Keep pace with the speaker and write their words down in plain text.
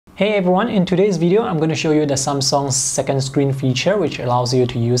Hey everyone, in today's video I'm going to show you the Samsung second screen feature, which allows you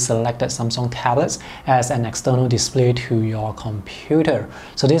to use selected Samsung tablets as an external display to your computer.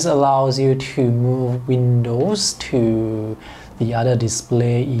 So this allows you to move windows to the other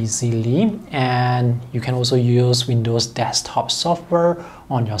display easily, and you can also use Windows desktop software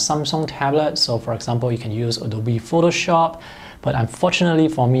on your Samsung tablet. So for example, you can use Adobe Photoshop. But unfortunately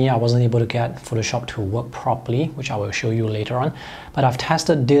for me, I wasn't able to get Photoshop to work properly, which I will show you later on. But I've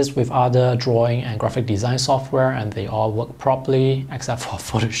tested this with other drawing and graphic design software and they all work properly except for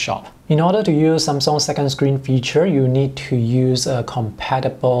Photoshop. In order to use Samsung second screen feature, you need to use a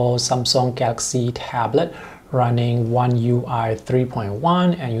compatible Samsung Galaxy tablet running One UI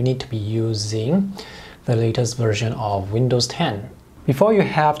 3.1, and you need to be using the latest version of Windows 10. Before you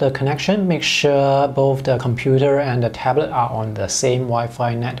have the connection, make sure both the computer and the tablet are on the same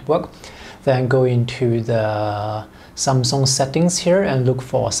Wi-Fi network. Then go into the Samsung settings here and look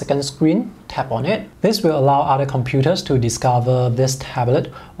for second screen. Tap on it. This will allow other computers to discover this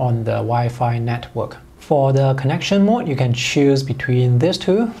tablet on the Wi-Fi network. For the connection mode, you can choose between these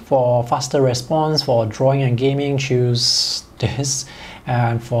two. For faster response, for drawing and gaming, choose this.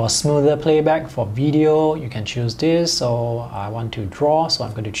 And for smoother playback for video, you can choose this. So I want to draw, so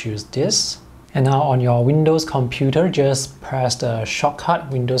I'm going to choose this. And now on your Windows computer, just press the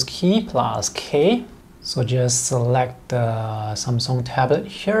shortcut Windows key plus K. So just select the Samsung tablet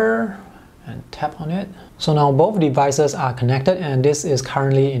here and tap on it. So now both devices are connected, and this is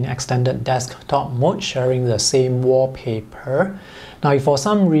currently in extended desktop mode, sharing the same wallpaper. Now if for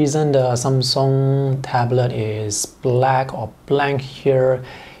some reason the Samsung tablet is black or blank here,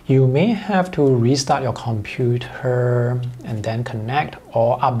 you may have to restart your computer and then connect,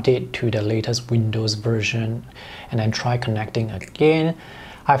 or update to the latest Windows version and then try connecting again.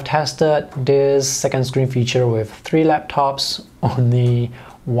 I've tested this second screen feature with 3 laptops, only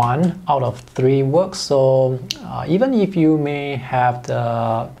 1 out of 3 works. So even if you may have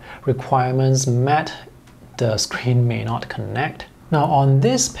the requirements met, the screen may not connect. Now on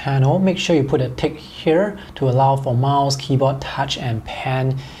this panel, make sure you put a tick here to allow for mouse, keyboard, touch and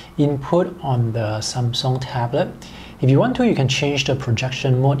pen input on the Samsung tablet. If you want to, you can change the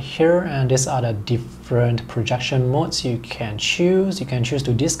projection mode here, and these are the different projection modes you can choose. You can choose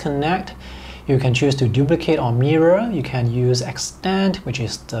to disconnect, you can choose to duplicate or mirror, you can use extend, which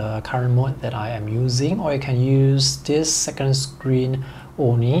is the current mode that I am using, or you can use this second screen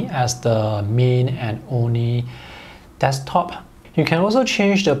only as the main and only desktop. You can also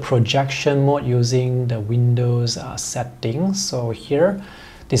change the projection mode using the Windows settings. So here,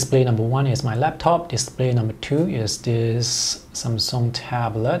 display number 1 is my laptop, display number 2 is this Samsung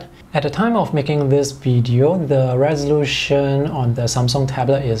tablet. At the time of making this video, the resolution on the Samsung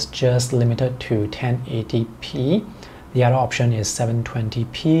tablet is just limited to 1080p. The other option is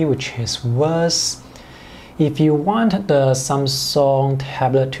 720p, which is worse. If you want the Samsung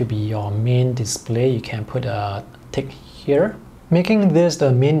tablet to be your main display, you can put a tick here. Making this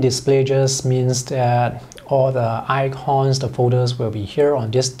the main display just means that all the icons, the folders will be here on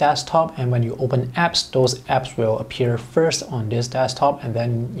this desktop, and when you open apps, those apps will appear first on this desktop, and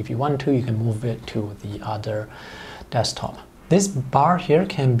then if you want to, you can move it to the other desktop. This bar here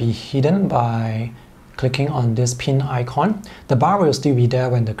can be hidden by clicking on this pin icon. The bar will still be there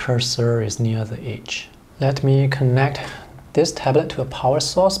when the cursor is near the edge. Let me connect this tablet to a power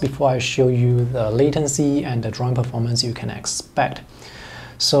source before I show you the latency and the drawing performance you can expect.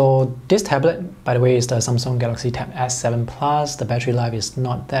 So this tablet, by the way, is the Samsung Galaxy Tab S7 Plus. The battery life is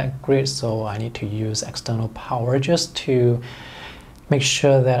not that great, so I need to use external power just to make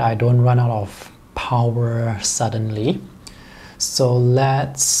sure that I don't run out of power suddenly. So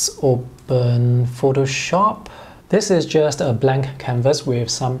let's open Photoshop. This is just a blank canvas with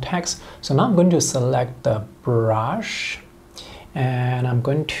some text. So now I'm going to select the brush and I'm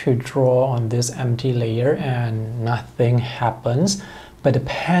going to draw on this empty layer, and nothing happens. But the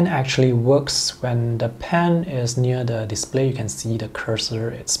pen actually works. When the pen is near the display, you can see the cursor,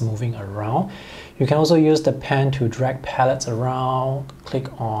 it's moving around. You can also use the pen to drag palettes around. Click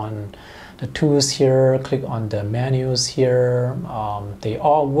on the tools here, click on the menus here. They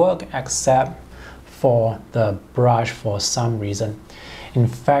all work except for the brush for some reason. In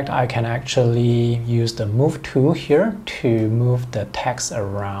fact, I can actually use the move tool here to move the text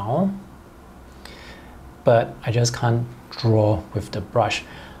around, but I just can't draw with the brush.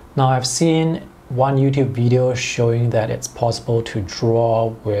 Now I've seen one YouTube video showing that it's possible to draw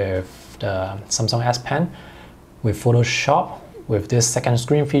with the Samsung S Pen with Photoshop with this second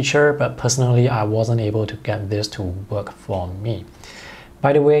screen feature, but personally I wasn't able to get this to work for me.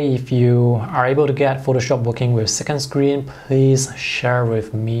 By the way, if you are able to get Photoshop working with second screen, please share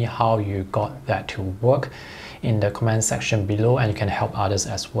with me how you got that to work in the comment section below, and you can help others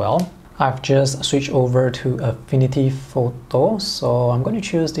as well. I've just switched over to Affinity Photo, so I'm going to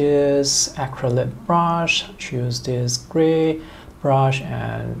choose this acrylic brush, choose this gray brush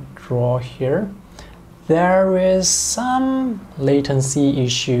and draw here. There is some latency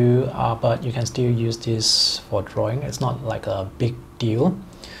issue, but you can still use this for drawing. It's not like a big deal.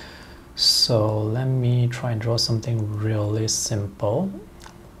 So let me try and draw something really simple.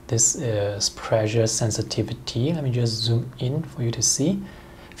 This is pressure sensitivity. Let me just zoom in for you to see.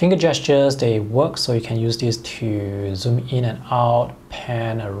 Finger gestures, they work, so you can use this to zoom in and out,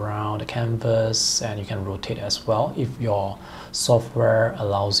 pan around the canvas, and you can rotate as well if your software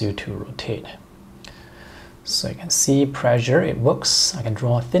allows you to rotate. So you can see pressure, it works. I can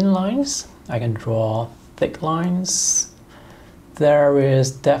draw thin lines, I can draw thick lines. There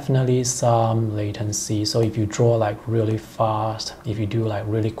is definitely some latency, so if you draw like really fast, if you do like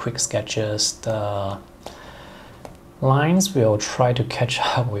really quick sketches, the lines will try to catch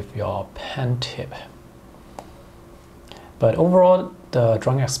up with your pen tip. But overall, the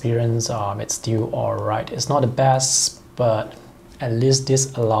drawing experience, it's still alright. It's not the best, but at least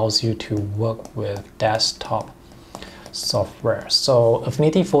this allows you to work with desktop software. So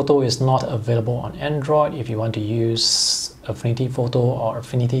Affinity Photo is not available on Android. If you want to use Affinity Photo or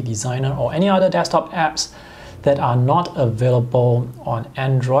Affinity Designer or any other desktop apps that are not available on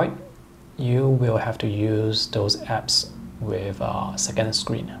Android, you will have to use those apps with second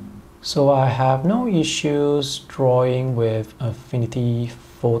screen. So I have no issues drawing with Affinity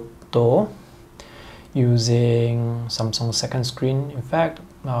Photo using Samsung second screen. In fact,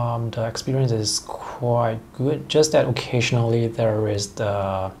 the experience is quite good, just that occasionally there is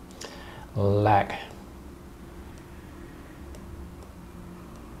the lag.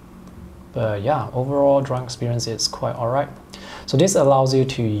 But yeah, overall drawing experience is quite alright. So this allows you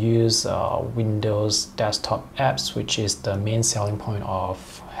to use Windows desktop apps, which is the main selling point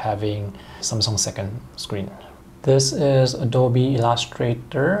of having Samsung second screen. This is Adobe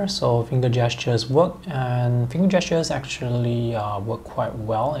Illustrator, so finger gestures work, and finger gestures actually work quite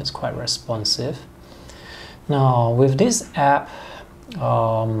well. It's quite responsive. Now with this app,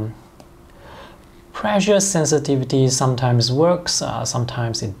 pressure sensitivity sometimes works,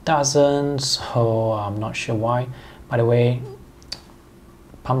 sometimes it doesn't, so I'm not sure why. By the way,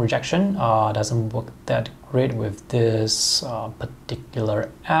 palm rejection doesn't work that great with this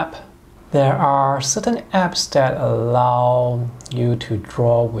particular app. There are certain apps that allow you to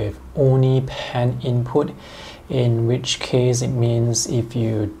draw with only pen input, in which case it means if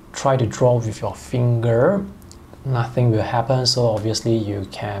you try to draw with your finger, nothing will happen. So obviously you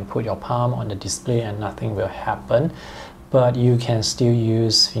can put your palm on the display and nothing will happen, but you can still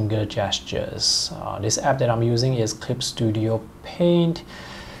use finger gestures. This app that I'm using is Clip Studio Paint.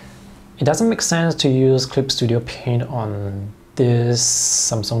 It doesn't make sense to use Clip Studio Paint on this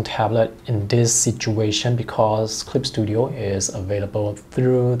Samsung tablet in this situation because Clip Studio is available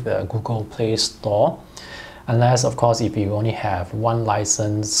through the Google Play Store. Unless, of course, if you only have one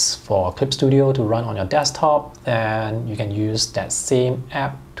license for Clip Studio to run on your desktop, then you can use that same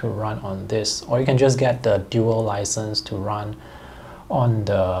app to run on this. Or you can just get the dual license to run on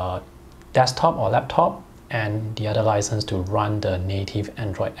the desktop or laptop, and the other license to run the native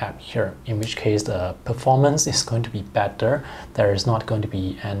Android app here, in which case the performance is going to be better. There is not going to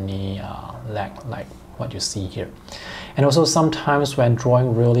be any lag like what you see here. And also sometimes when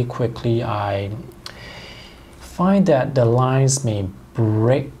drawing really quickly, I find that the lines may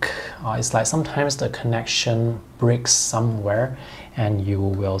break. It's like sometimes the connection breaks somewhere and you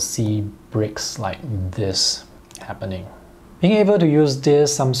will see breaks like this happening. Being able to use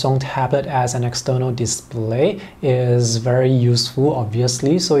this Samsung tablet as an external display is very useful,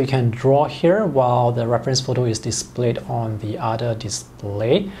 obviously. So you can draw here while the reference photo is displayed on the other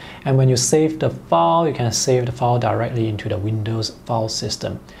display. And when you save the file, you can save the file directly into the Windows file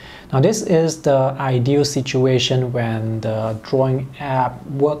system. Now this is the ideal situation when the drawing app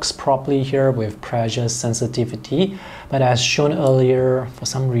works properly here with pressure sensitivity. But as shown earlier, for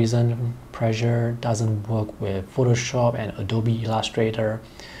some reason, pressure doesn't work with Photoshop and Adobe Illustrator.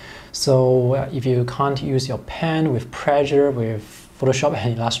 So if you can't use your pen with pressure with Photoshop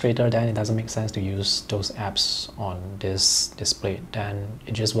and Illustrator, then it doesn't make sense to use those apps on this display. Then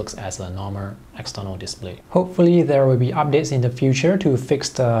it just works as a normal external display. Hopefully there will be updates in the future to fix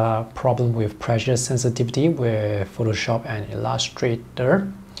the problem with pressure sensitivity with Photoshop and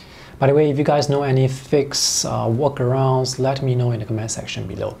Illustrator. By the way, if you guys know any fix workarounds, let me know in the comment section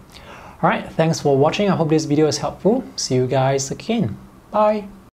below. Alright, thanks for watching. I hope this video is helpful. See you guys again. Bye!